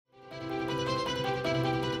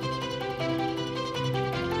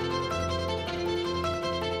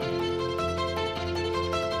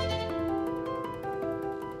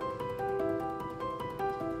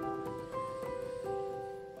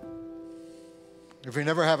If we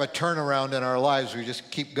never have a turnaround in our lives, we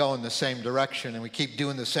just keep going the same direction and we keep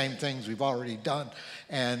doing the same things we've already done,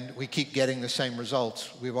 and we keep getting the same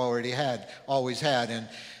results we've always had. And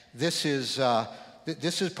this is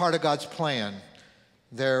part of God's plan.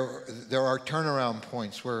 There are turnaround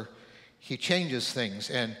points where he changes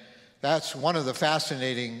things, and that's one of the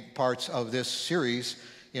fascinating parts of this series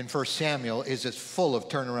in 1 Samuel is it's full of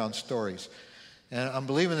turnaround stories. And I'm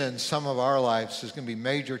believing that in some of our lives, there's going to be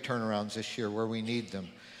major turnarounds this year where we need them.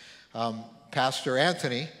 Pastor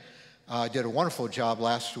Anthony did a wonderful job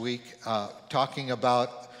last week talking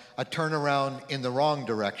about a turnaround in the wrong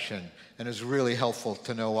direction, and it's really helpful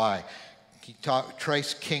to know why. He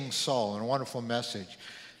traced King Saul in a wonderful message,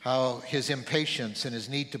 how his impatience and his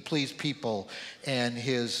need to please people and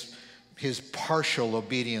his partial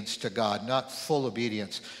obedience to God, not full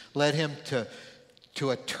obedience, led him to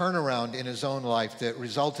a turnaround in his own life that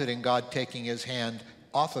resulted in God taking his hand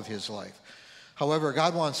off of his life. However,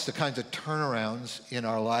 God wants the kinds of turnarounds in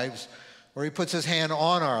our lives where he puts his hand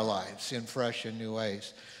on our lives in fresh and new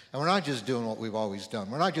ways. And we're not just doing what we've always done.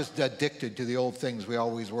 We're not just addicted to the old things we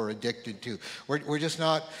always were addicted to. We're just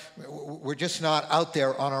not out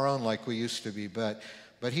there on our own like we used to be. But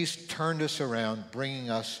he's turned us around, bringing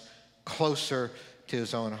us closer to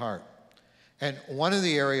his own heart. And one of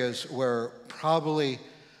the areas where probably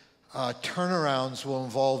turnarounds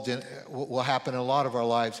will happen in a lot of our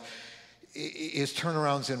lives is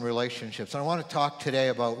turnarounds in relationships. And I want to talk today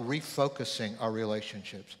about refocusing our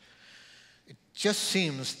relationships. It just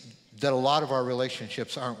seems that a lot of our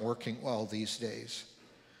relationships aren't working well these days.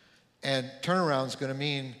 And turnaround is going to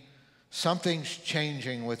mean something's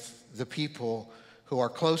changing with the people who are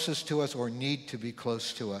closest to us or need to be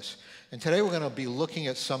close to us. And today we're going to be looking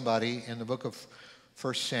at somebody in the book of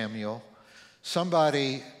 1 Samuel,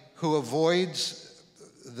 somebody who avoids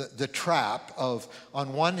the trap of,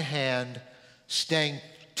 on one hand, staying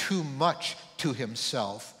too much to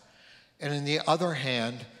himself, and on the other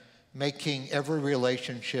hand, making every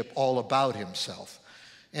relationship all about himself.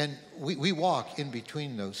 And we walk in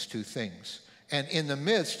between those two things. And in the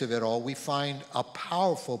midst of it all, we find a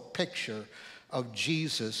powerful picture of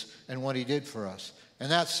Jesus and what he did for us. And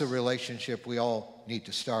that's the relationship we all need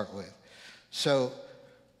to start with. So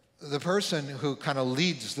the person who kind of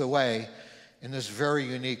leads the way in this very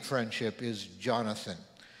unique friendship is Jonathan.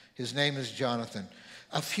 His name is Jonathan.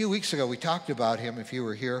 A few weeks ago, we talked about him, if you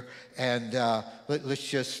were here, and let's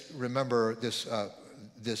just remember this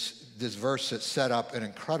verse that set up an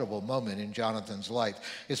incredible moment in Jonathan's life.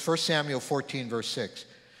 It's 1 Samuel 14, verse 6.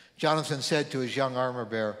 Jonathan said to his young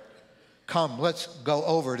armor-bearer, "Come, let's go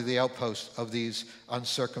over to the outpost of these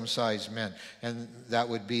uncircumcised men." And that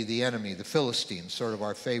would be the enemy, the Philistines, sort of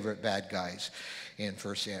our favorite bad guys in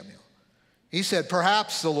 1 Samuel. He said,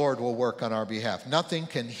 "Perhaps the Lord will work on our behalf. Nothing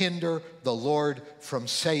can hinder the Lord from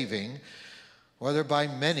saving, whether by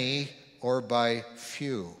many or by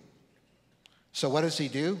few." So what does he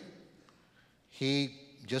do? He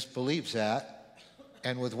just believes that.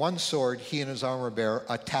 And with one sword, he and his armor-bearer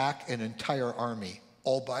attack an entire army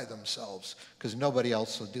all by themselves because nobody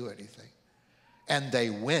else will do anything. And they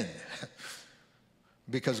win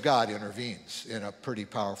because God intervenes in a pretty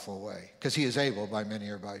powerful way because he is able by many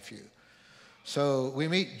or by few. So we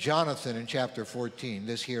meet Jonathan in chapter 14,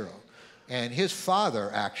 this hero. And his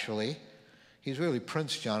father, actually, he's really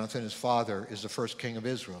Prince Jonathan. His father is the first king of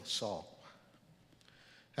Israel, Saul.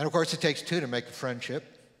 And of course, it takes two to make a friendship.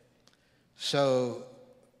 So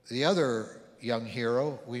the other young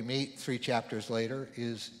hero we meet 3 chapters later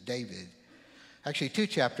is David. Actually, 2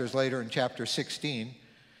 chapters later in chapter 16,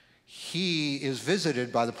 he is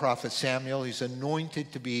visited by the prophet Samuel. He's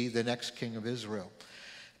anointed to be the next king of Israel.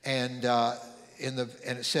 And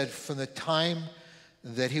it said from the time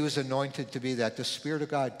that he was anointed to be that, the Spirit of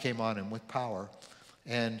God came on him with power.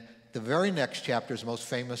 And the very next chapter is the most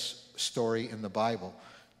famous story in the Bible,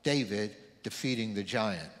 David defeating the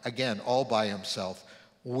giant, again, all by himself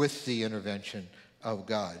with the intervention of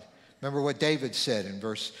God. Remember what David said in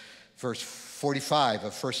verse 45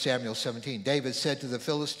 of 1 Samuel 17. David said to the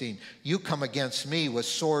Philistine, "You come against me with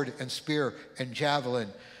sword and spear and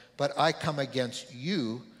javelin, but I come against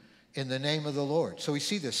you in the name of the Lord." So we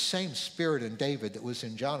see the same spirit in David that was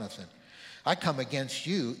in Jonathan. "I come against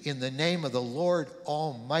you in the name of the Lord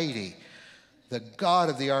Almighty, the God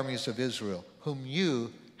of the armies of Israel, whom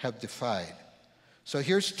you have defied." So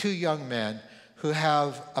here's 2 young men who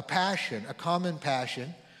have a passion, a common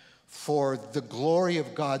passion for the glory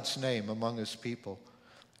of God's name among his people,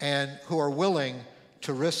 and who are willing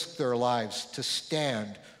to risk their lives to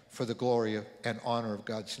stand for the glory and honor of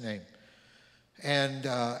God's name. And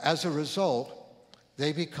as a result,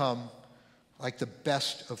 they become like the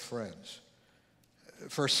best of friends.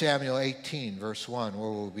 1 Samuel 18, verse 1, where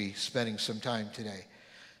we'll be spending some time today.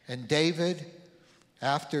 And David,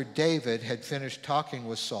 after David had finished talking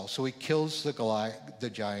with Saul, so he kills the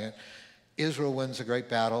giant. Israel wins a great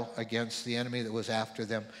battle against the enemy that was after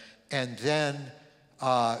them. And then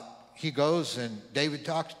he goes and David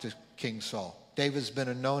talks to King Saul. David's been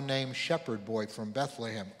a no-name shepherd boy from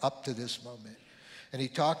Bethlehem up to this moment. And he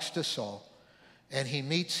talks to Saul, and he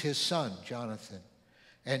meets his son, Jonathan.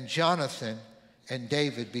 And Jonathan and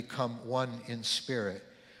David become one in spirit.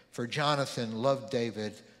 For Jonathan loved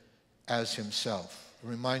David as himself. It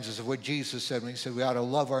reminds us of what Jesus said when he said we ought to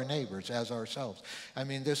love our neighbors as ourselves. I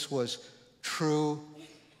mean, this was true,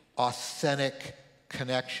 authentic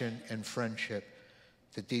connection and friendship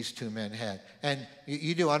that these two men had. And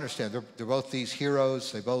you do understand, they're both these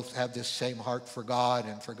heroes. They both have this same heart for God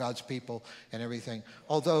and for God's people and everything.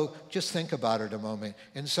 Although, just think about it a moment.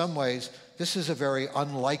 In some ways, this is a very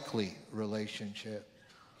unlikely relationship.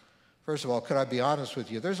 First of all, could I be honest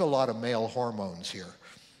with you? There's a lot of male hormones here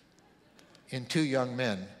in two young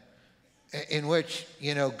men in which,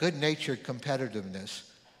 good-natured competitiveness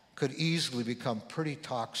could easily become pretty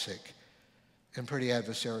toxic and pretty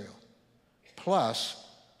adversarial. Plus,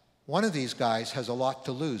 one of these guys has a lot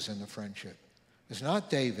to lose in the friendship. It's not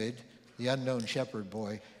David, the unknown shepherd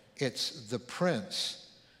boy. It's the prince.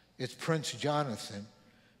 It's Prince Jonathan,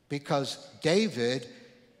 because David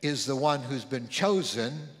is the one who's been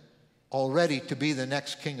chosen already to be the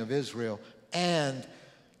next king of Israel. And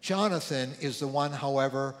Jonathan is the one,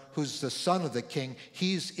 however, who's the son of the king.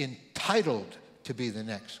 He's entitled to be the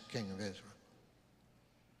next king of Israel.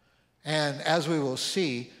 And as we will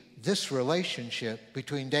see, this relationship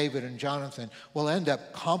between David and Jonathan will end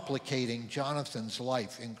up complicating Jonathan's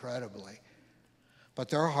life incredibly. But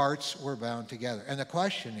their hearts were bound together. And the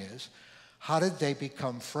question is, how did they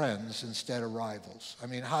become friends instead of rivals? I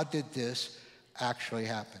mean, how did this actually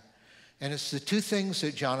happen? And it's the two things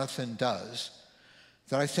that Jonathan does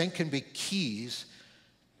that I think can be keys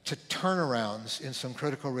to turnarounds in some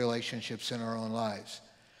critical relationships in our own lives.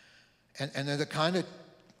 And they're the kind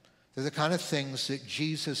of things that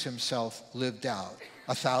Jesus himself lived out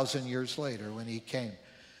 1,000 years later when he came.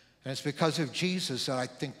 And it's because of Jesus that I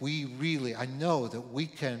think I know that we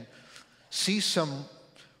can see some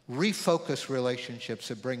refocused relationships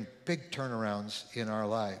that bring big turnarounds in our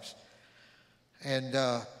lives. And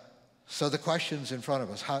so the question's in front of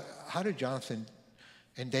us. How did Jonathan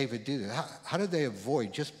and David do that? How did they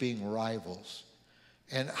avoid just being rivals?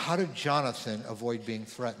 And how did Jonathan avoid being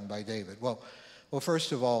threatened by David? Well,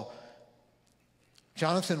 first of all,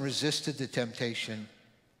 Jonathan resisted the temptation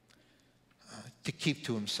to keep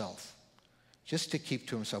to himself, just to keep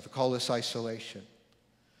to himself. We call this isolation.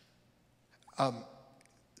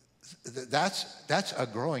 That's a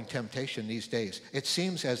growing temptation these days. It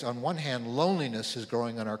seems as, on one hand, loneliness is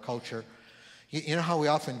growing in our culture. You know how we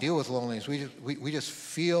often deal with loneliness? We just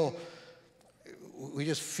feel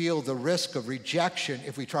the risk of rejection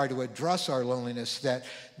if we try to address our loneliness, that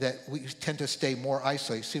we tend to stay more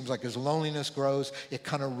isolated. It seems like as loneliness grows, it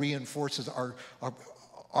kind of reinforces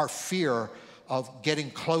our fear of getting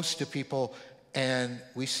close to people, and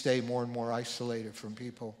we stay more and more isolated from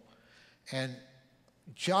people. And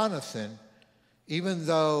Jonathan, even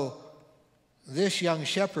though this young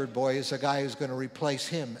shepherd boy is a guy who's going to replace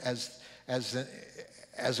him as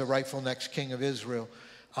a rightful next king of Israel,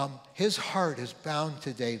 his heart is bound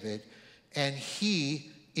to David, and he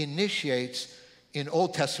initiates, in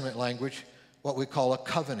Old Testament language, what we call a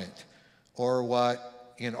covenant, or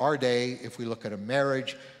what in our day, if we look at a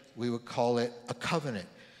marriage, we would call it a covenant.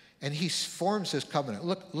 And he forms this covenant.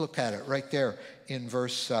 Look at it right there in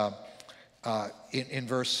verse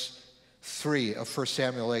 3 of 1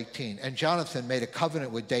 Samuel 18. And Jonathan made a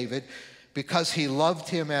covenant with David because he loved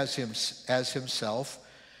him as himself.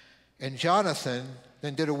 And Jonathan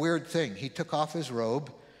then did a weird thing. He took off his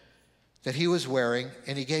robe that he was wearing,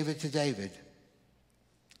 and he gave it to David,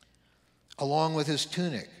 along with his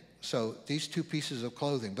tunic. So these two pieces of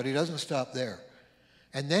clothing. But he doesn't stop there.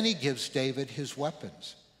 And then he gives David his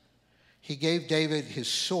weapons. He gave David his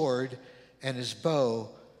sword and his bow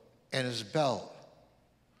and his belt.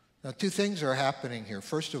 Now, two things are happening here.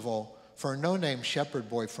 First of all, for a no-name shepherd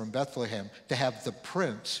boy from Bethlehem to have the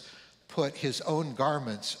prince put his own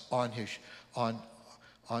garments on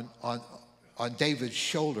David's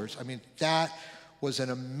shoulders, I mean, that was an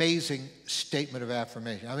amazing statement of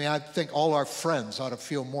affirmation. I mean, I think all our friends ought to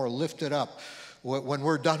feel more lifted up when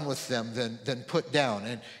we're done with them than put down.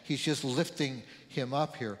 And he's just lifting him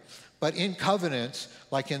up here. But in covenants,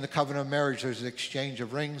 like in the covenant of marriage, there's an exchange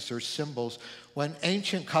of rings or symbols. When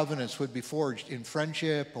ancient covenants would be forged in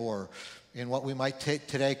friendship or in what we might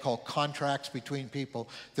today call contracts between people,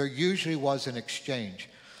 there usually was an exchange.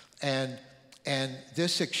 And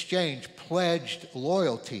this exchange pledged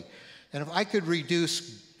loyalty. And if I could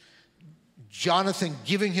reduce Jonathan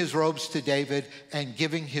giving his robes to David and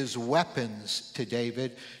giving his weapons to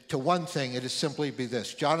David to one thing, it would simply be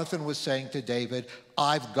this. Jonathan was saying to David,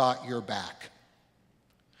 I've got your back.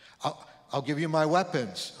 I'll give you my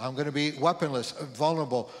weapons. I'm going to be weaponless,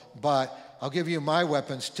 vulnerable, but I'll give you my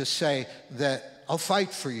weapons to say that I'll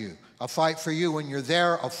fight for you. I'll fight for you when you're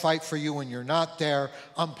there. I'll fight for you when you're not there.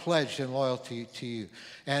 I'm pledged in loyalty to you.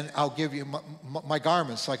 And I'll give you my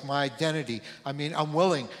garments, like my identity. I mean, I'm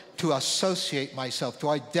willing to associate myself, to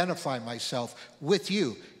identify myself with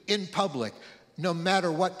you in public, no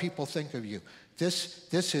matter what people think of you. This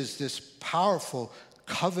is this powerful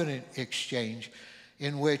covenant exchange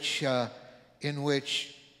in which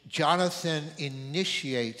Jonathan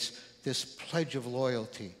initiates this pledge of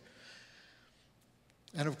loyalty.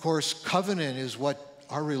 And of course, covenant is what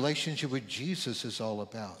our relationship with Jesus is all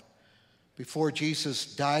about. Before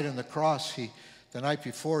Jesus died on the cross, the night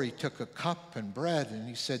before, he took a cup and bread, and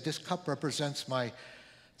he said, this cup represents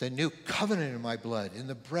the new covenant in my blood, and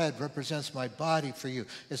the bread represents my body for you.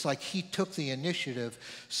 It's like he took the initiative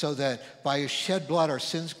so that by his shed blood, our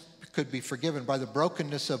sins could be forgiven. By the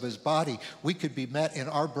brokenness of his body, we could be met in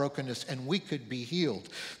our brokenness and we could be healed.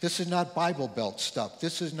 This is not Bible Belt stuff.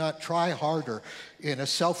 This is not try harder in a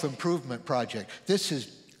self-improvement project. This is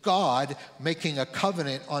God making a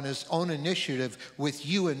covenant on his own initiative with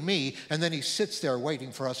you and me, and then he sits there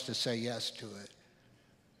waiting for us to say yes to it.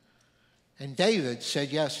 And David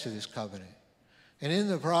said yes to this covenant. And in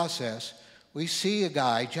the process, we see a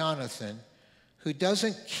guy, Jonathan, who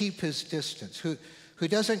doesn't keep his distance, who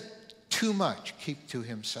doesn't too much keep to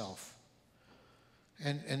himself.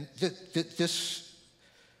 And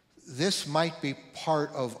this might be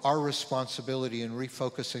part of our responsibility in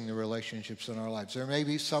refocusing the relationships in our lives. There may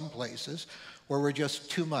be some places where we're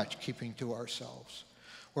just too much keeping to ourselves,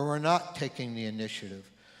 where we're not taking the initiative,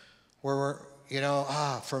 where we're,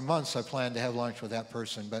 for months I planned to have lunch with that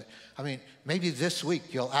person, but I mean, maybe this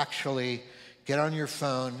week you'll actually get on your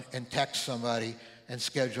phone and text somebody and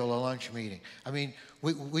schedule a lunch meeting. I mean,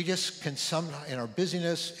 we just can in our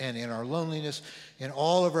busyness and in our loneliness, in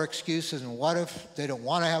all of our excuses, and what if they don't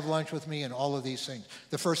want to have lunch with me, and all of these things.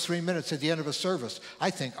 The first 3 minutes at the end of a service, I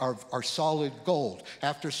think, are solid gold.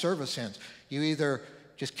 After service ends, you either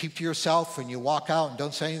just keep to yourself and you walk out and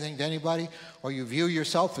don't say anything to anybody, or you view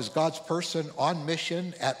yourself as God's person on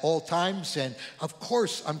mission at all times, and of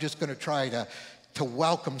course I'm just going to try to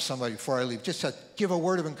welcome somebody before I leave, just to give a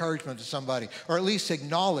word of encouragement to somebody, or at least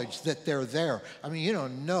acknowledge that they're there. I mean, you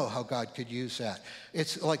don't know how God could use that.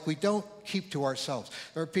 It's like we don't keep to ourselves.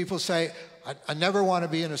 There are people say, I never want to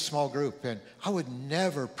be in a small group, and I would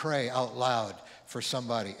never pray out loud for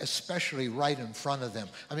somebody, especially right in front of them.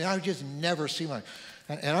 I mean, I would just never see my...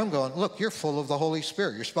 And I'm going, look, you're full of the Holy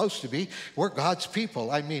Spirit. You're supposed to be. We're God's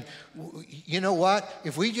people. I mean, you know what?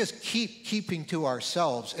 If we just keep keeping to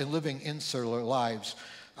ourselves and living insular lives,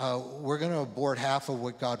 we're going to abort half of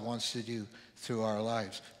what God wants to do through our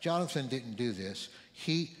lives. Jonathan didn't do this.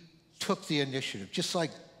 He took the initiative, just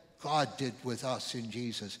like God did with us in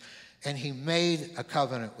Jesus. And he made a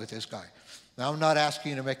covenant with this guy. Now, I'm not asking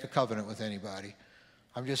you to make a covenant with anybody.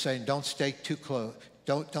 I'm just saying don't stay too close.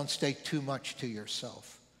 Don't stay too much to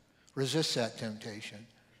yourself. Resist that temptation.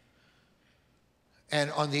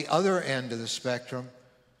 And on the other end of the spectrum,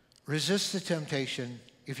 resist the temptation,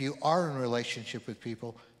 if you are in a relationship with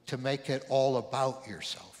people, to make it all about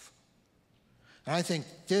yourself. And I think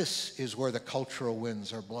this is where the cultural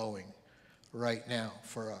winds are blowing right now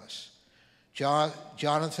for us.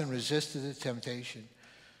 Jonathan resisted the temptation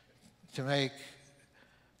to make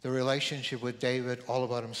the relationship with David all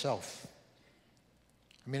about himself.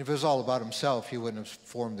 I mean, if it was all about himself, he wouldn't have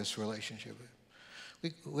formed this relationship.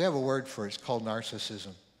 We have a word for it. It's called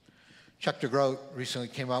narcissism. Chuck DeGroat recently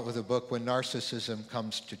came out with a book, When Narcissism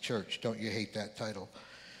Comes to Church. Don't you hate that title?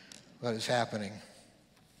 What is happening?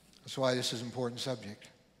 That's why this is an important subject.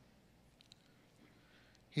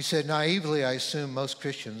 He said, naively, I assume most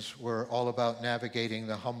Christians were all about navigating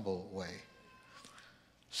the humble way.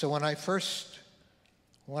 So when I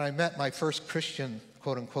met my first Christian,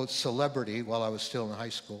 quote-unquote, celebrity while I was still in high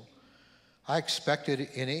school, I expected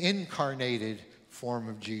an incarnated form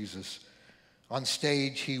of Jesus. On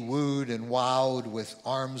stage, he wooed and wowed with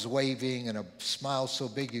arms waving and a smile so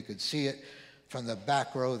big you could see it from the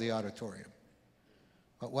back row of the auditorium.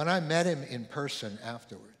 But when I met him in person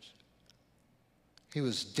afterwards, he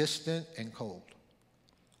was distant and cold,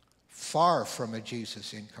 far from a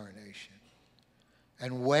Jesus incarnation.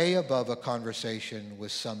 and way above a conversation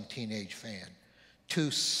with some teenage fan.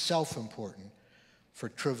 Too self-important for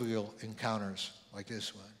trivial encounters like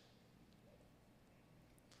this one.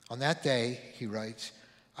 On that day, he writes,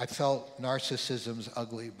 I felt narcissism's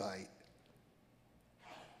ugly bite.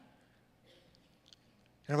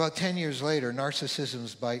 And about 10 years later,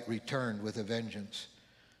 narcissism's bite returned with a vengeance,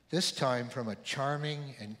 this time from a charming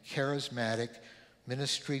and charismatic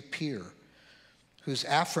ministry peer whose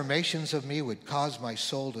affirmations of me would cause my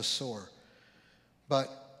soul to soar. But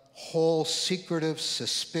whole secretive,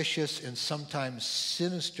 suspicious, and sometimes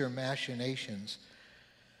sinister machinations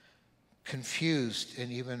confused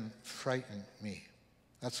and even frightened me.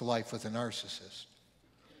 That's life with a narcissist.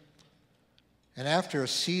 And after a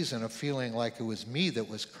season of feeling like it was me that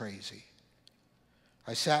was crazy,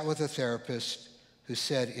 I sat with a therapist who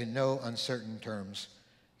said in no uncertain terms,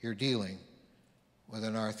 you're dealing with a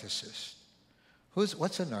narcissist.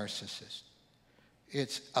 What's a narcissist?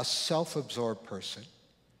 It's a self-absorbed person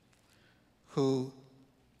who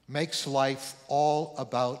makes life all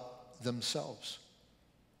about themselves.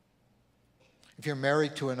 If you're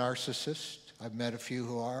married to a narcissist, I've met a few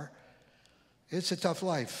who are, it's a tough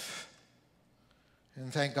life.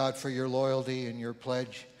 And thank God for your loyalty and your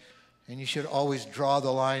pledge. And you should always draw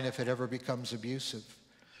the line if it ever becomes abusive.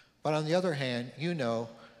 But on the other hand, you know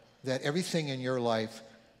that everything in your life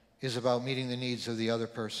is about meeting the needs of the other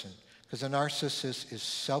person. Because a narcissist is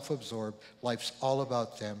self-absorbed. Life's all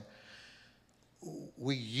about them.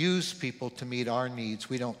 We use people to meet our needs.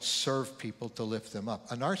 We don't serve people to lift them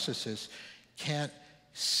up. A narcissist can't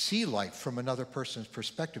see life from another person's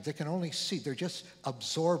perspective. They can only see. They're just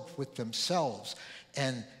absorbed with themselves.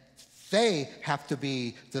 And they have to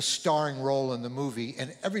be the starring role in the movie,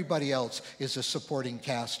 and everybody else is a supporting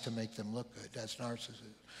cast to make them look good. That's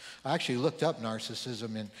narcissism. I actually looked up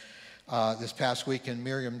narcissism in this past week in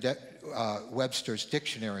Merriam-Webster's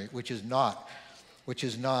dictionary, which is not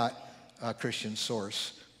a Christian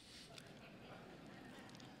source.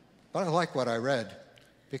 But I like what I read,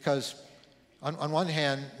 because on one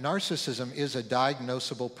hand, narcissism is a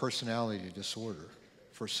diagnosable personality disorder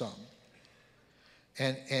for some.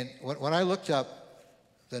 And when I looked up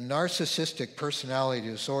the narcissistic personality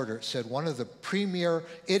disorder, it said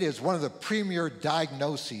it is one of the premier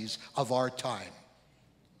diagnoses of our time.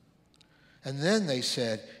 And then they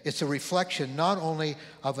said it's a reflection not only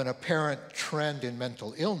of an apparent trend in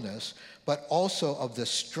mental illness, but also of the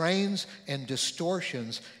strains and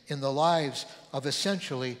distortions in the lives of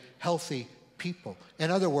essentially healthy people. In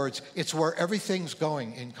other words, it's where everything's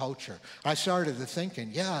going in culture. I started to thinking,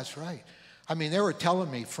 yeah, that's right. I mean, they were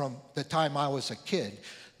telling me from the time I was a kid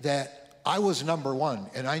that I was number one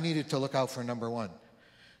and I needed to look out for number one.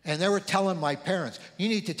 And they were telling my parents, you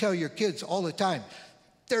need to tell your kids all the time,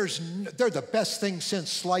 they're the best thing since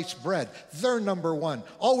sliced bread. They're number one.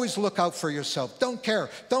 Always look out for yourself. Don't care.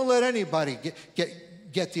 Don't let anybody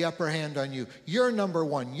get the upper hand on you. You're number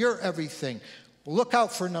one. You're everything. Look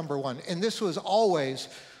out for number one. And this was always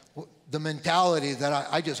the mentality that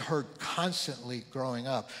I just heard constantly growing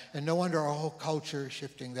up. And no wonder our whole culture is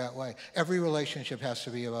shifting that way. Every relationship has to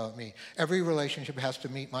be about me. Every relationship has to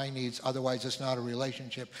meet my needs. Otherwise, it's not a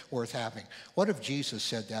relationship worth having. What if Jesus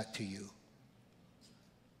said that to you?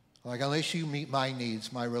 Like, unless you meet my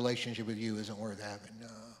needs, my relationship with you isn't worth having. No.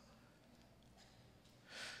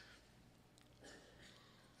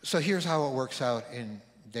 So here's how it works out in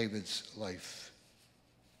David's life.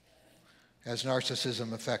 As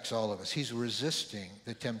narcissism affects all of us, he's resisting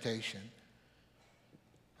the temptation.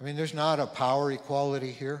 I mean, there's not a power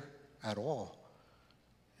equality here at all.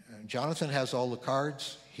 Jonathan has all the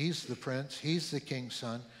cards. He's the prince. He's the king's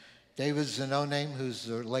son. David's the no-name who's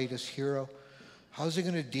the latest hero. How's he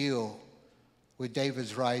going to deal with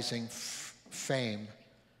David's rising fame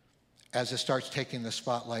as it starts taking the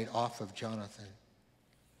spotlight off of Jonathan?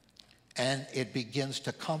 And it begins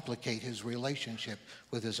to complicate his relationship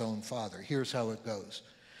with his own father. Here's how it goes.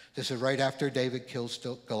 This is right after David kills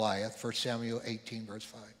Goliath, 1 Samuel 18, verse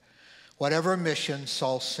 5. Whatever mission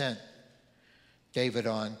Saul sent David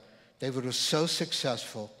on, David was so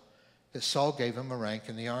successful that Saul gave him a rank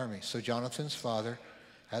in the army. So Jonathan's father,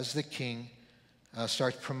 as the king,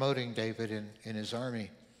 starts promoting David in his army.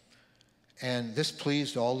 And this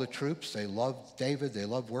pleased all the troops. They loved David. They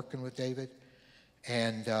loved working with David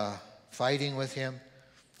and fighting with him.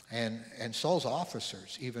 And Saul's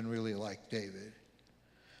officers even really liked David.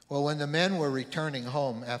 Well, when the men were returning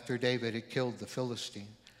home after David had killed the Philistine,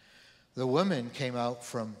 the women came out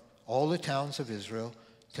from all the towns of Israel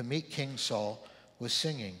to meet King Saul with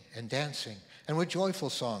singing and dancing and with joyful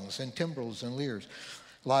songs and timbrels and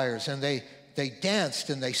lyres. And they danced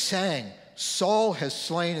and they sang, Saul has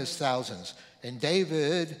slain his thousands, and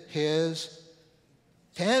David his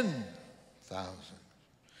 10,000.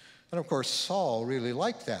 And of course, Saul really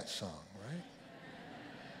liked that song, right?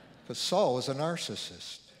 Because Saul was a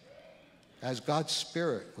narcissist. As God's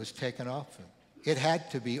Spirit was taken off him, it had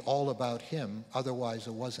to be all about him, otherwise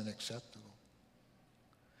it wasn't acceptable.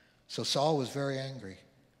 So Saul was very angry.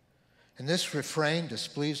 And this refrain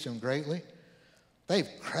displeased him greatly. They've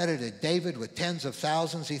credited David with tens of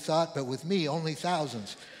thousands, he thought, but with me, only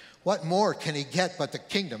thousands. What more can he get but the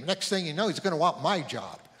kingdom? Next thing you know, he's going to want my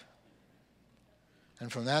job.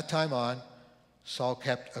 And from that time on, Saul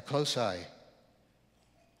kept a close eye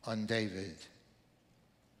on David.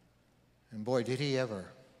 And boy, did he ever.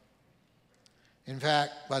 In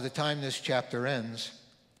fact, by the time this chapter ends,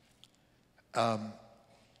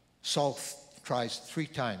 Saul tries 3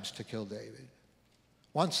 times to kill David.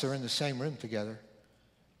 Once they're in the same room together,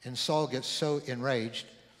 and Saul gets so enraged,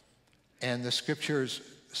 and the scriptures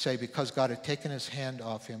say because God had taken his hand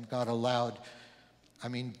off him, God allowed,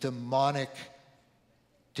 demonic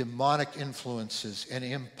influences and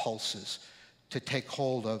impulses to take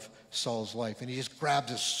hold of Saul's life. And he just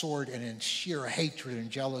grabs his sword and in sheer hatred and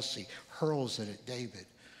jealousy hurls it at David.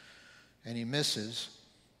 And he misses.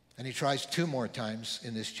 And he tries 2 more times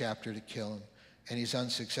in this chapter to kill him. And he's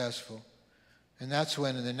unsuccessful. And that's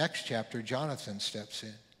when in the next chapter, Jonathan steps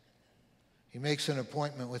in. He makes an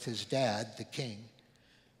appointment with his dad, the king.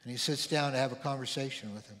 And he sits down to have a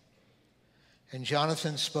conversation with him. And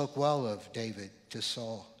Jonathan spoke well of David to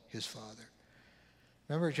Saul, his father.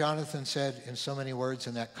 Remember, Jonathan said in so many words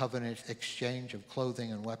in that covenant exchange of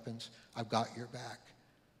clothing and weapons, I've got your back.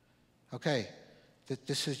 Okay,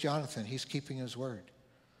 this is Jonathan. He's keeping his word.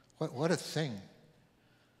 What a thing.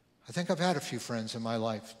 I think I've had a few friends in my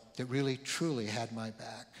life that really, truly had my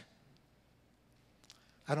back.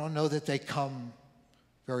 I don't know that they come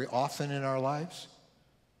very often in our lives,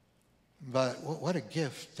 but what a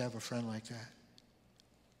gift to have a friend like that.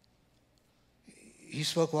 He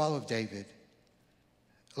spoke well of David.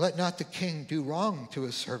 Let not the king do wrong to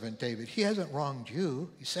his servant David. He hasn't wronged you.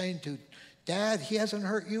 He's saying to Dad, he hasn't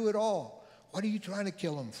hurt you at all. What are you trying to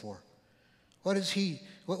kill him for? What has he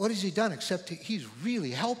done except he's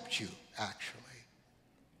really helped you, actually?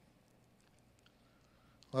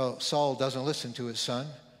 Well, Saul doesn't listen to his son.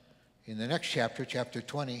 In the next chapter, chapter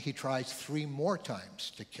 20, he tries 3 more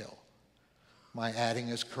times to kill. My adding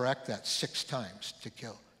is correct. That's 6 times to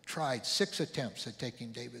kill. Tried 6 attempts at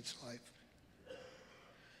taking David's life.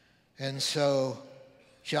 And so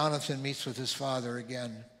Jonathan meets with his father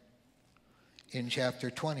again in chapter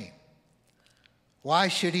 20. Why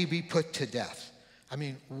should he be put to death?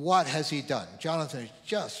 What has he done? Jonathan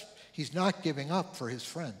is he's not giving up for his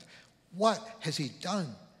friend. What has he done?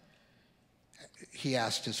 He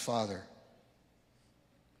asked his father.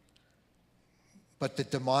 But the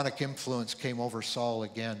demonic influence came over Saul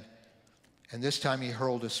again. And this time he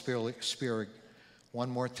hurled a spear 1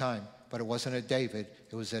 more time. But it wasn't at David,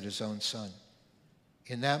 it was at his own son.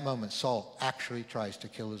 In that moment, Saul actually tries to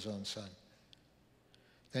kill his own son.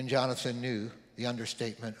 Then Jonathan knew, the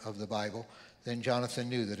understatement of the Bible, then Jonathan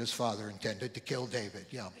knew that his father intended to kill David.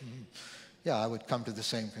 Yeah, I would come to the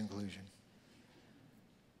same conclusion.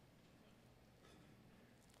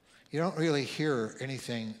 You don't really hear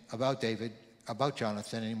anything about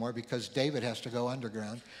Jonathan anymore because David has to go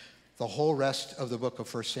underground the whole rest of the book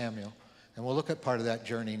of 1 Samuel. And we'll look at part of that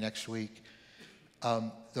journey next week.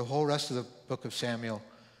 The whole rest of the book of Samuel,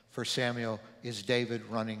 1 Samuel, is David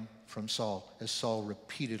running from Saul as Saul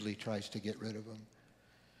repeatedly tries to get rid of him.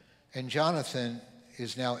 And Jonathan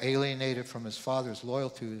is now alienated from his father, is loyal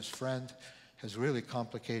to his friend, has really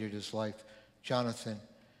complicated his life. Jonathan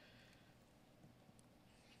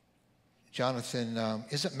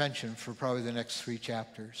isn't mentioned for probably the next 3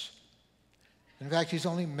 chapters. In fact, he's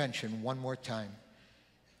only mentioned 1 more time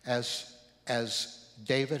as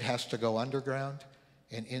David has to go underground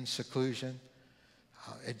and in seclusion.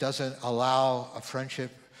 It doesn't allow a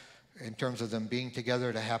friendship in terms of them being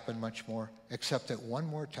together to happen much more, except that 1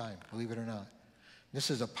 more time, believe it or not. This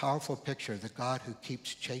is a powerful picture of the God who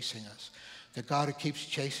keeps chasing us, the God who keeps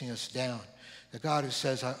chasing us down, the God who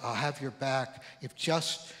says, I'll have your back. If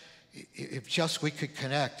just we could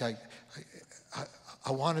connect, I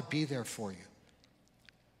want to be there for you.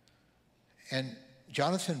 And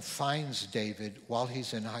Jonathan finds David while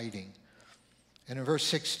he's in hiding. And in verse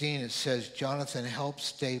 16, it says, Jonathan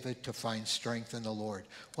helps David to find strength in the Lord.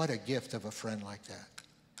 What a gift of a friend like that.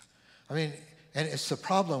 And it's the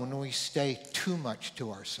problem when we stay too much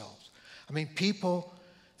to ourselves.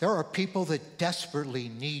 There are people that desperately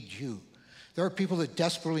need you. There are people that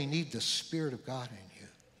desperately need the Spirit of God in you.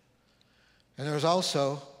 And there's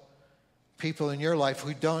also people in your life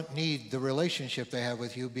who don't need the relationship they have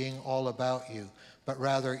with you being all about you, but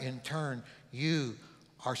rather in turn, you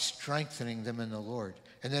are strengthening them in the Lord.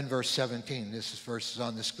 And then verse 17, this verse is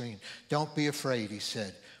on the screen. Don't be afraid, he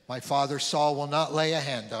said. My father Saul will not lay a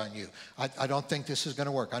hand on you. I don't think this is going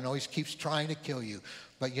to work. I know he keeps trying to kill you.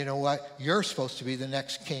 But you know what? You're supposed to be the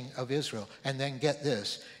next king of Israel. And then get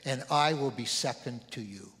this, and I will be second to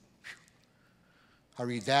you. I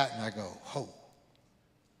read that and I go, oh.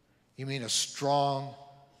 You mean a strong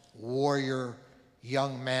warrior,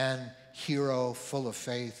 young man, hero, full of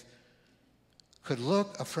faith, could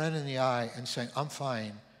look a friend in the eye and say, I'm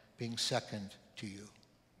fine being second to you.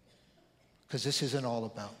 Because this isn't all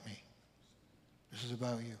about me. This is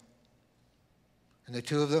about you. And the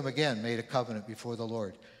two of them, again, made a covenant before the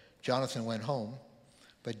Lord. Jonathan went home,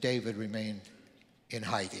 but David remained in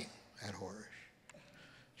hiding at Horish.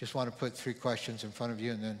 Just want to put 3 questions in front of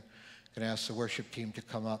you, and then I'm going to ask the worship team to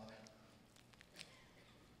come up.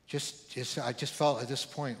 I just felt at this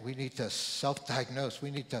point we need to self-diagnose.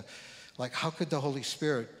 We need to, like, how could the Holy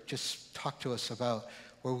Spirit just talk to us about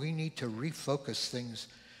where we need to refocus things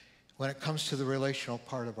when it comes to the relational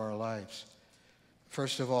part of our lives?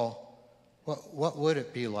 First of all, what would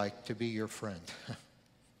it be like to be your friend?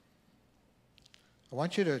 I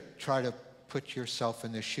want you to try to put yourself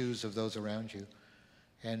in the shoes of those around you.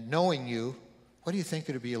 And knowing you, what do you think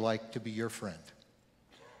it would be like to be your friend?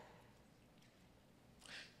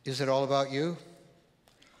 Is it all about you?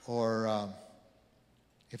 Or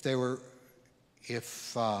if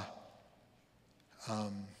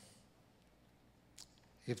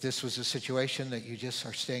this was a situation that you just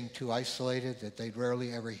are staying too isolated, that they'd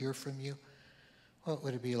rarely ever hear from you, what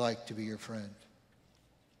would it be like to be your friend?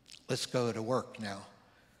 Let's go to work now.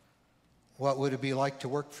 What would it be like to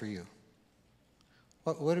work for you?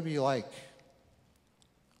 What would it be like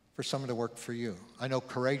for someone to work for you? I know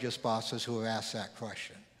courageous bosses who have asked that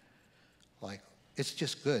question. Like, it's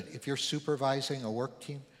just good. If you're supervising a work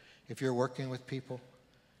team, if you're working with people,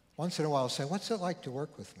 once in a while say, what's it like to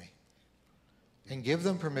work with me? And give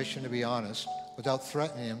them permission to be honest without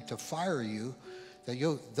threatening them to fire you,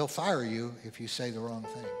 they'll fire you if you say the wrong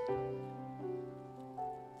thing.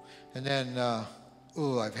 And then,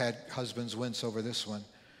 I've had husbands wince over this one.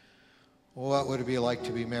 What would it be like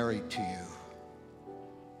to be married to you?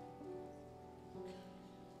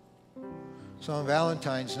 So on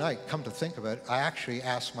Valentine's night, come to think of it, I actually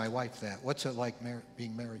asked my wife that. What's it like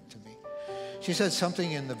being married to me? She said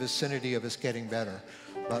something in the vicinity of it's getting better.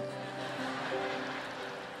 But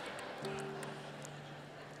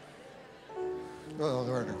well,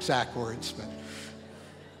 there weren't exact words, but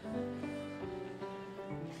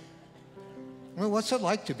well, what's it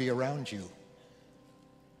like to be around you?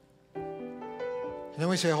 And then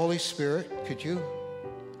we say, Holy Spirit, could you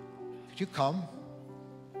come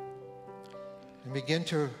and begin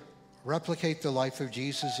to replicate the life of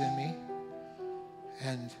Jesus in me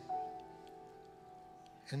and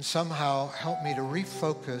somehow help me to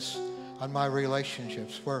refocus on my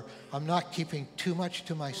relationships where I'm not keeping too much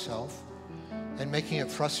to myself and making it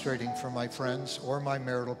frustrating for my friends or my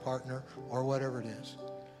marital partner or whatever it is.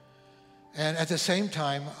 And at the same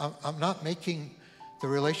time, I'm not making the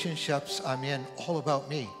relationships I'm in all about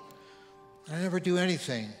me. I never do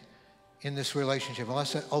anything in this relationship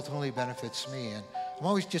unless it ultimately benefits me. And I'm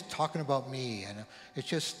always just talking about me. And it's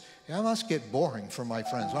just, I must get boring for my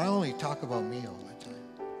friends. I only talk about me all the time.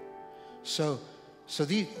 So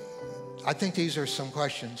I think these are some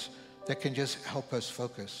questions that can just help us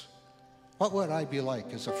focus. What would I be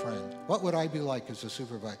like as a friend? What would I be like as a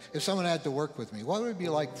supervisor? If someone had to work with me, what would it be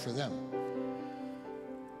like for them?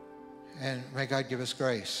 And may God give us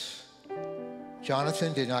grace.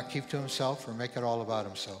 Jonathan did not keep to himself or make it all about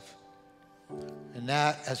himself. And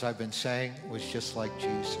that, as I've been saying, was just like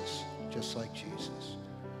Jesus. Just like Jesus.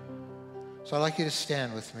 So I'd like you to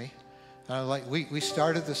stand with me. And we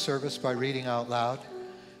started the service by reading out loud.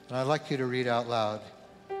 And I'd like you to read out loud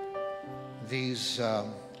these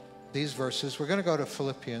verses. We're going to go to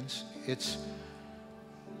Philippians. It's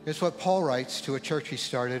what Paul writes to a church he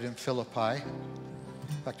started in Philippi.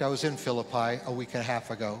 In fact, I was in Philippi a week and a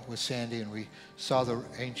half ago with Sandy, and we saw the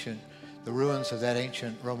ruins of that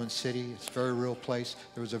ancient Roman city. It's a very real place.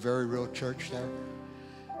 There was a very real church there.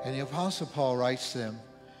 And the Apostle Paul writes to them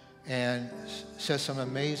and says some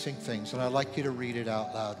amazing things. And I'd like you to read it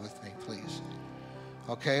out loud with me, please.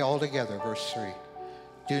 Okay, all together, verse 3.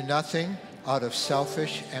 Do nothing out of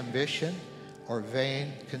selfish ambition or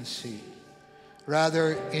vain conceit.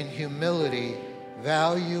 Rather, in humility,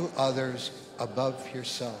 value others above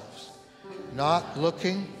yourselves, not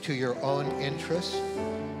looking to your own interests,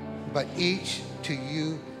 but each to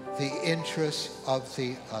you the interests of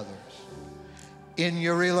the others. in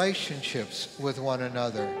your relationships with one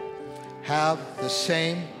another, have the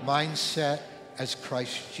same mindset as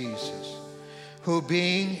Christ Jesus, who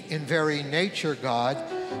being in very nature God,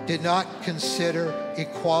 did not consider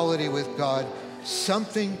equality with God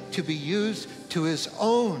something to be used to his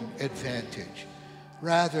own advantage.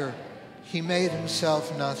 Rather, he made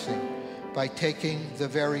himself nothing by taking the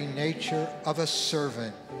very nature of a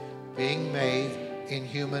servant, being made in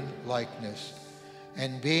human likeness,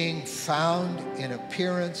 and being found in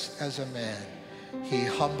appearance as a man, he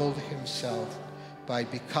humbled himself by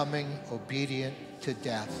becoming obedient to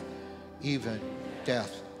death, even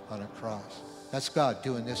death on a cross. That's God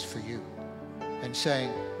doing this for you and saying,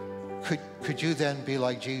 could you then be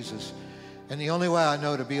like Jesus? And the only way I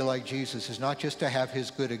know to be like Jesus is not just to have his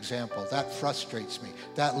good example. That frustrates me.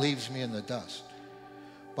 That leaves me in the dust.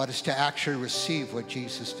 But it's to actually receive what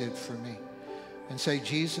Jesus did for me and say,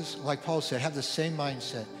 Jesus, like Paul said, have the same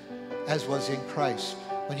mindset as was in Christ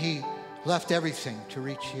when he left everything to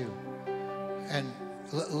reach you. And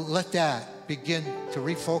let that begin to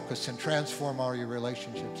refocus and transform all your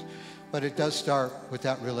relationships. But it does start with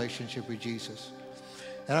that relationship with Jesus.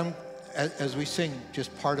 And as we sing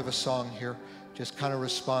just part of a song here, just kind of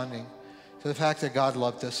responding to the fact that God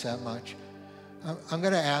loved us that much, I'm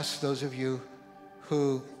going to ask those of you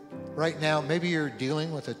who right now, maybe you're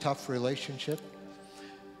dealing with a tough relationship.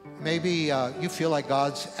 Maybe you feel like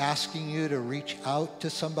God's asking you to reach out to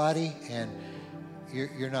somebody and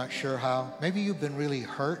you're not sure how. Maybe you've been really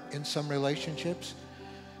hurt in some relationships.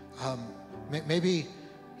 Maybe,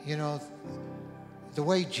 you know, the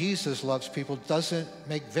way Jesus loves people doesn't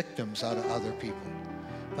make victims out of other people.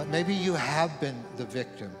 But maybe you have been the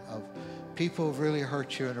victim of people who've really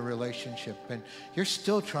hurt you in a relationship, and you're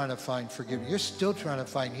still trying to find forgiveness. You're still trying to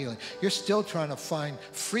find healing. You're still trying to find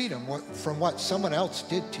freedom from what someone else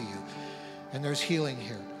did to you. And there's healing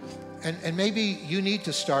here. And maybe you need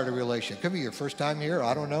to start a relationship. It could be your first time here.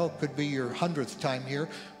 I don't know. It could be your 100th time here.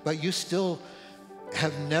 But you still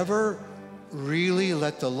have never really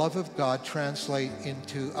let the love of God translate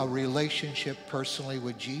into a relationship personally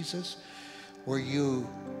with Jesus, where you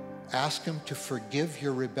ask him to forgive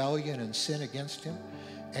your rebellion and sin against him,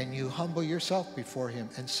 and you humble yourself before him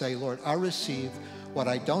and say, Lord, I receive what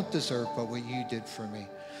I don't deserve, but what you did for me.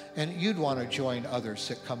 And you'd want to join others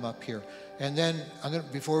that come up here. And then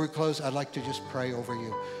before we close, I'd like to just pray over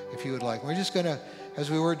you, if you would like. We're just going to, as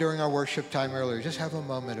we were during our worship time earlier, just have a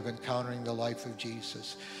moment of encountering the life of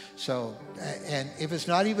Jesus. So, and if it's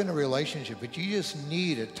not even a relationship, but you just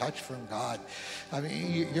need a touch from God, I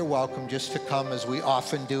mean, you're welcome just to come, as we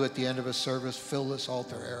often do at the end of a service, fill this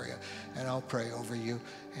altar area, and I'll pray over you,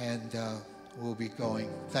 and we'll be going.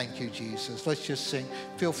 Thank you, Jesus. Let's just sing.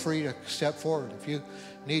 Feel free to step forward if you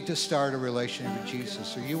need to start a relationship with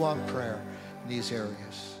Jesus, or you want prayer in these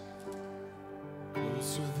areas.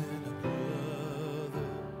 Closer than a brother.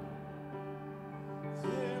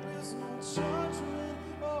 There is no judgment.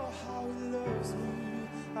 Oh, how he loves me.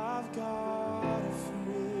 I've got a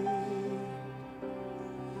friend.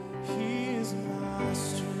 He is my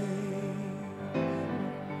strength.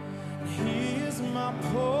 He is my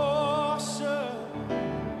portion.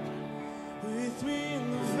 With me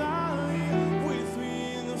in the valley, with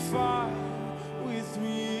me in the fire, with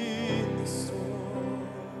me in the storm.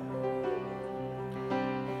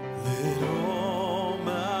 Let all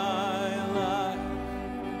my life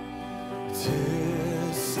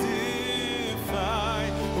testify.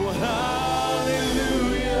 Oh, hallelujah.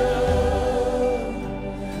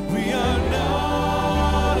 We are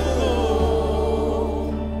not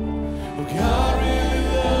alone. Oh, God really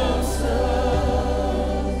loves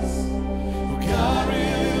us. Oh, God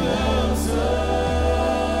really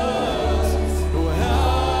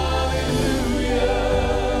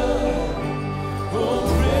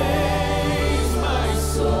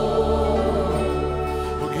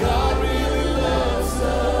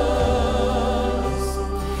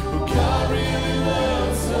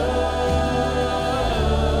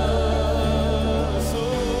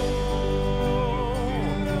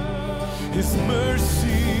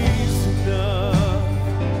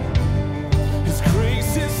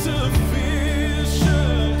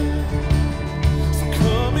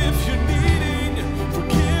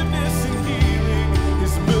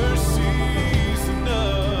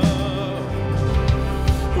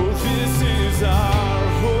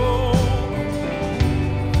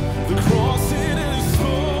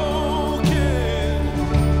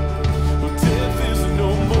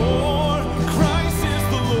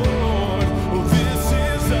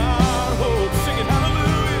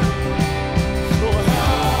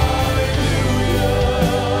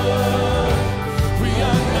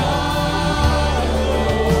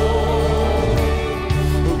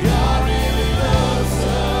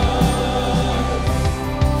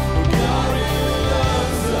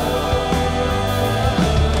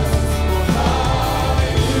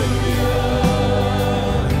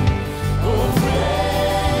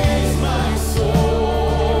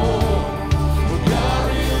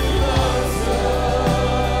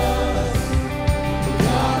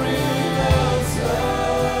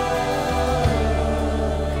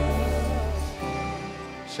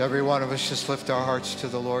So every one of us just lift our hearts to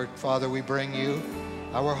the Lord. Father, we bring you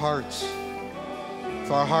our hearts. If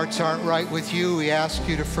our hearts aren't right with you, we ask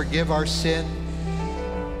you to forgive our sin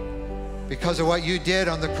because of what you did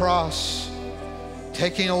on the cross,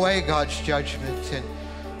 taking away God's judgment and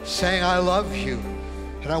saying, I love you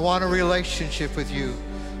and I want a relationship with you.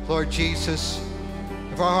 Lord Jesus,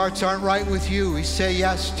 if our hearts aren't right with you, we say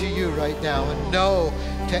yes to you right now and no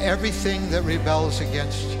to everything that rebels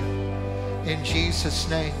against you. In Jesus'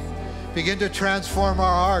 name, begin to transform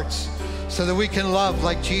our hearts so that we can love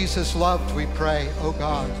like Jesus loved, we pray, oh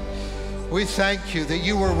God. We thank you that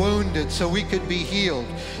you were wounded so we could be healed.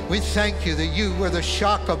 We thank you that you were the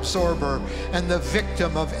shock absorber and the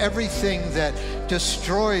victim of everything that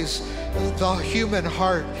destroys the human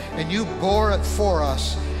heart, and you bore it for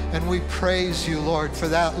us. And we praise you, Lord, for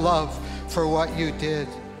that love, for what you did.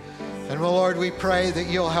 And well, Lord, we pray that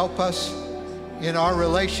you'll help us in our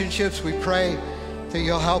relationships. We pray that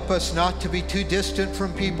you'll help us not to be too distant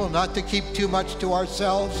from people, not to keep too much to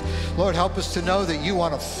ourselves. Lord, help us to know that you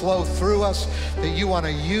want to flow through us, that you want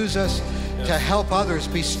to use us to help others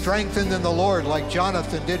be strengthened in the Lord, like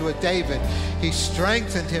Jonathan did with David. He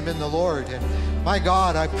strengthened him in the Lord. And my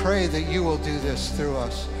God, I pray that you will do this through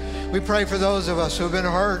us. We pray for those of us who have been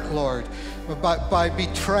hurt, Lord, by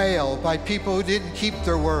betrayal, by people who didn't keep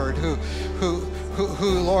their word, who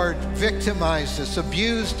Lord, victimized us,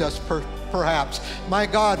 abused us perhaps. My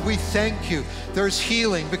God, we thank you. There's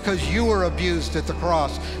healing because you were abused at the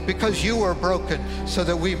cross, because you were broken so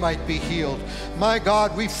that we might be healed. My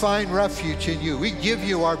God, we find refuge in you. We give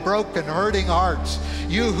you our broken, hurting hearts,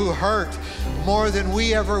 you who hurt more than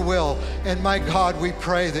we ever will. And my God, we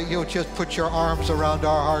pray that you'll just put your arms around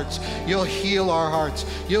our hearts. You'll heal our hearts.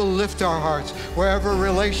 You'll lift our hearts wherever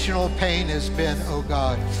relational pain has been, oh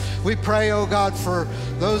God. We pray, oh God, for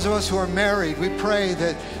those of us who are married. We pray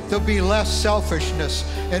that there'll be less selfishness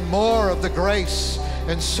and more of the grace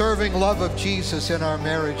and serving love of Jesus in our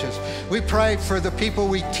marriages. We pray for the people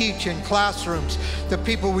we teach in classrooms, the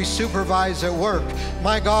people we supervise at work.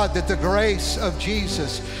 My God, that the grace of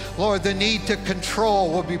Jesus, Lord, the need to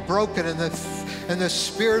control will be broken, and the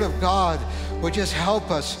Spirit of God will just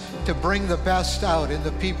help us to bring the best out in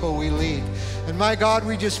the people we lead. And my God,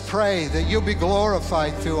 we just pray that you'll be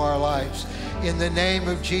glorified through our lives. In the name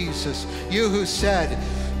of Jesus, you who said,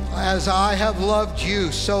 as I have loved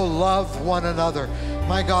you, so love one another.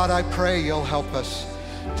 My God, I pray you'll help us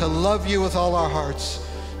to love you with all our hearts,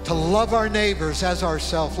 to love our neighbors as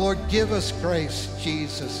ourselves. Lord, give us grace,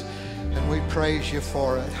 Jesus, and we praise you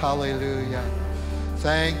for it. Hallelujah.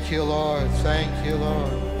 Thank you, Lord. Thank you,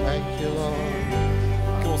 Lord. Thank you, Lord.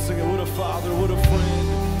 Come on, sing it. What a Father, what a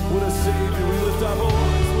friend, what a Savior. We lift our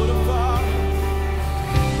voice. What a Father,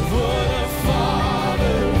 what a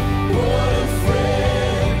Father, what a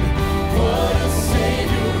friend, what a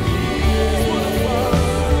Savior He is. What a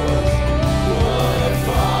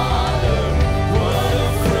Father, what a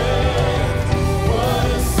friend, what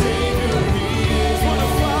a Savior He is. What a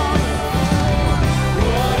Father,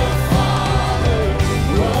 what a Father,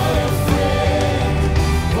 what a friend,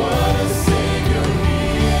 what a Savior He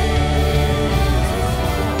is.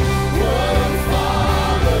 What a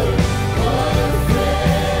Father, what a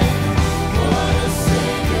friend, what a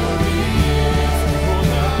Savior He is. Oh,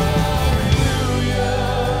 hallelujah,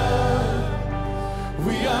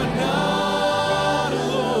 we are not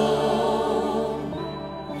alone.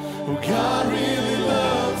 Oh, God really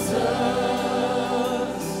loves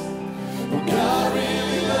us. Oh, God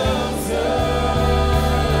really loves us.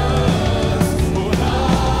 Oh,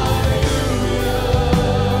 hallelujah.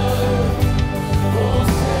 Oh,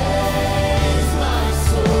 saves my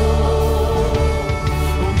soul.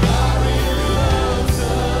 Oh, God really loves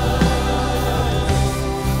us.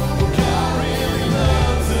 Oh, God really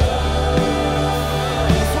loves us.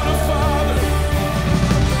 What a Father.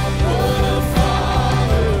 What a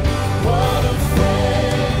Father. What a friend.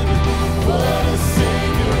 What a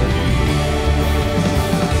Savior He is.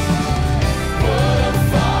 What a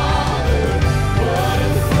Father. What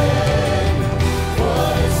a friend.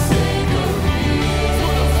 What a Savior He is.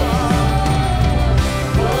 What a Father.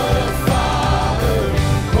 What a Father.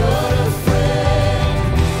 What a friend.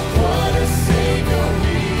 What a Savior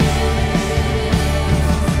He is.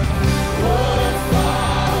 What a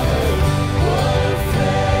Father. What a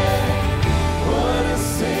friend. What a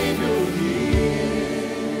Savior He is.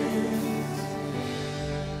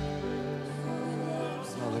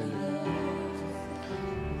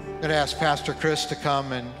 I'm going to ask Pastor Chris to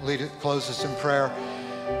come and close us in prayer.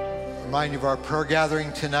 Remind you of our prayer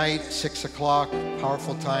gathering tonight, 6 o'clock,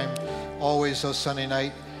 powerful time. Always those Sunday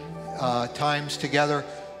night times together.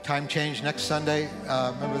 Time change next Sunday,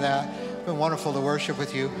 remember that. It's been wonderful to worship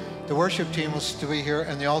with you. The worship team will still be here,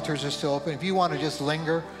 and the altars are still open. If you want to just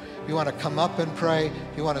linger, if you want to come up and pray,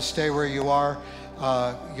 if you want to stay where you are,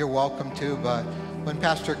 you're welcome to. But when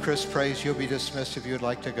Pastor Chris prays, you'll be dismissed if you'd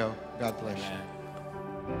like to go. God bless you.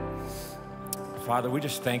 Father, we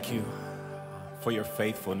just thank you for your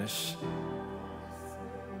faithfulness.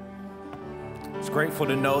 It's grateful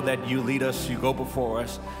to know that you lead us, you go before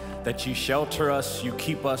us, that you shelter us, you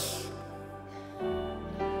keep us.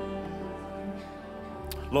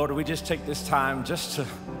 Lord, we just take this time just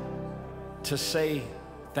to say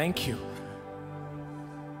thank you.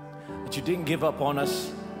 That you didn't give up on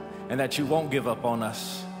us and that you won't give up on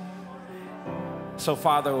us. So,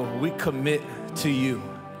 Father, we commit to you.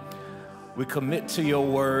 We commit to your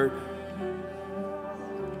word.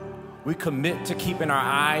 We commit to keeping our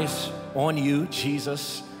eyes on you,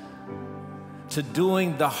 Jesus, to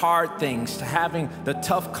doing the hard things, to having the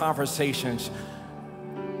tough conversations,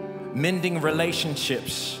 mending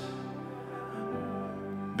relationships.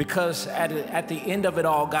 Because at the end of it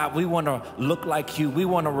all, God, we want to look like you. We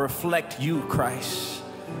want to reflect you, Christ.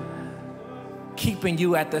 Keeping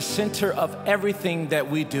you at the center of everything that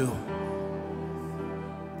we do.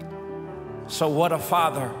 So what a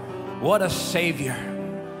Father, what a Savior.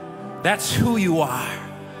 That's who you are.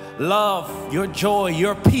 Love, your joy,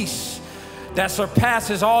 your peace that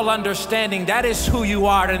surpasses all understanding. That is who you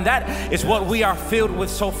are, and that is what we are filled with.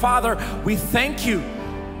 So, Father, we thank you.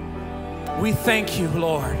 We thank you,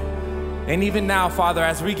 Lord. And even now, Father,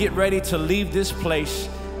 as we get ready to leave this place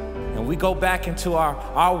and we go back into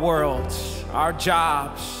our worlds, our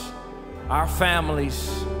jobs, our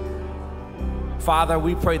families, Father,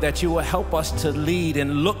 we pray that you will help us to lead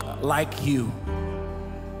and look like you.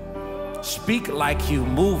 Speak like you,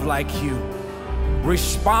 move like you,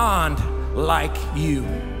 respond like you.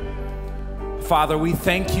 Father, we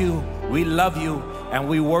thank you, we love you, and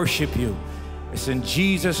we worship you. It's in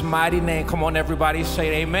Jesus' mighty name. Come on, everybody,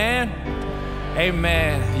 say amen.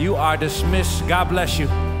 Amen. You are dismissed. God bless you.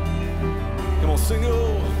 Come on, sing,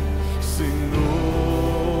 oh, sing, oh.